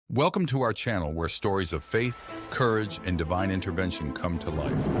Welcome to our channel where stories of faith, courage, and divine intervention come to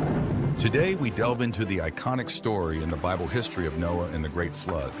life. Today we delve into the iconic story in the Bible history of Noah and the Great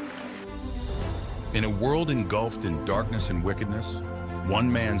Flood. In a world engulfed in darkness and wickedness, one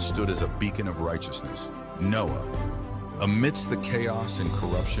man stood as a beacon of righteousness, Noah. Amidst the chaos and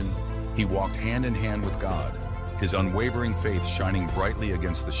corruption, he walked hand in hand with God, his unwavering faith shining brightly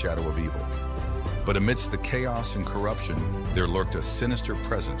against the shadow of evil. But amidst the chaos and corruption, there lurked a sinister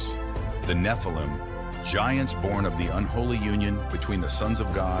presence, the Nephilim, giants born of the unholy union between the sons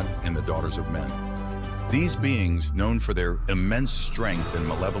of God and the daughters of men. These beings, known for their immense strength and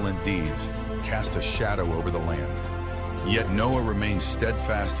malevolent deeds, cast a shadow over the land. Yet Noah remained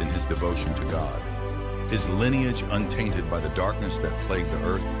steadfast in his devotion to God. His lineage untainted by the darkness that plagued the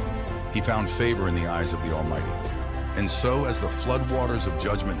earth, he found favor in the eyes of the Almighty. And so, as the floodwaters of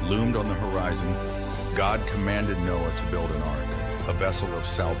judgment loomed on the horizon, God commanded Noah to build an ark, a vessel of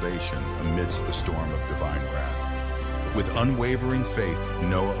salvation amidst the storm of divine wrath. With unwavering faith,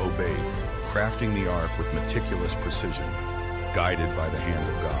 Noah obeyed, crafting the ark with meticulous precision, guided by the hand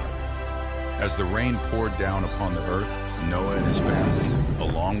of God. As the rain poured down upon the earth, Noah and his family,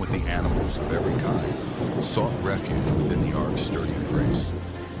 along with the animals of every kind, sought refuge within the ark's sturdy embrace.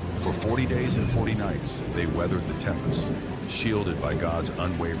 For 40 days and 40 nights, they weathered the tempest, shielded by God's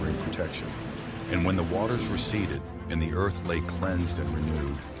unwavering protection. And when the waters receded and the earth lay cleansed and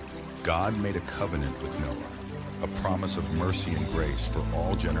renewed, God made a covenant with Noah, a promise of mercy and grace for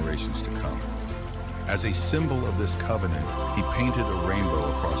all generations to come. As a symbol of this covenant, he painted a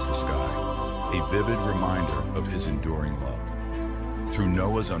rainbow across the sky, a vivid reminder of his enduring love. Through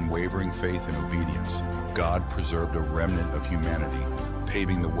Noah's unwavering faith and obedience, God preserved a remnant of humanity,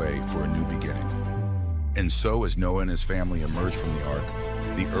 paving the way for a new beginning. And so, as Noah and his family emerged from the ark,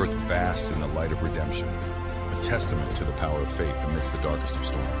 the earth basked in the light of redemption, a testament to the power of faith amidst the darkest of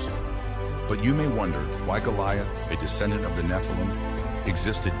storms. But you may wonder why Goliath, a descendant of the Nephilim,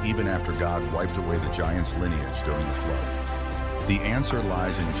 existed even after God wiped away the giant's lineage during the flood. The answer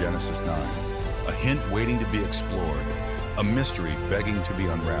lies in Genesis 9, a hint waiting to be explored, a mystery begging to be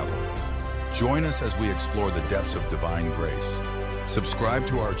unraveled. Join us as we explore the depths of divine grace. Subscribe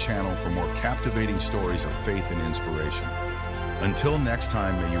to our channel for more captivating stories of faith and inspiration. Until next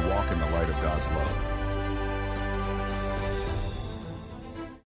time, may you walk in the light of God's love.